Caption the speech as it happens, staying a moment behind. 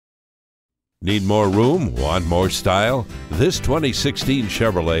Need more room? Want more style? This 2016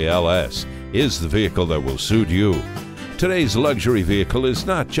 Chevrolet LS is the vehicle that will suit you. Today's luxury vehicle is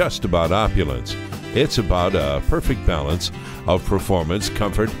not just about opulence. It's about a perfect balance of performance,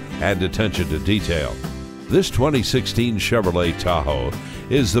 comfort, and attention to detail. This 2016 Chevrolet Tahoe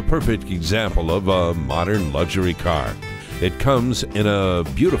is the perfect example of a modern luxury car. It comes in a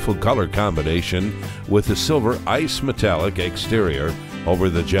beautiful color combination with a silver ice metallic exterior over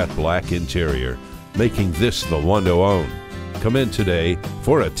the jet black interior, making this the one to own. Come in today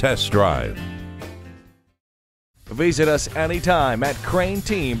for a test drive. Visit us anytime at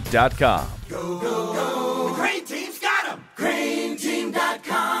crainteam.com. Go, go.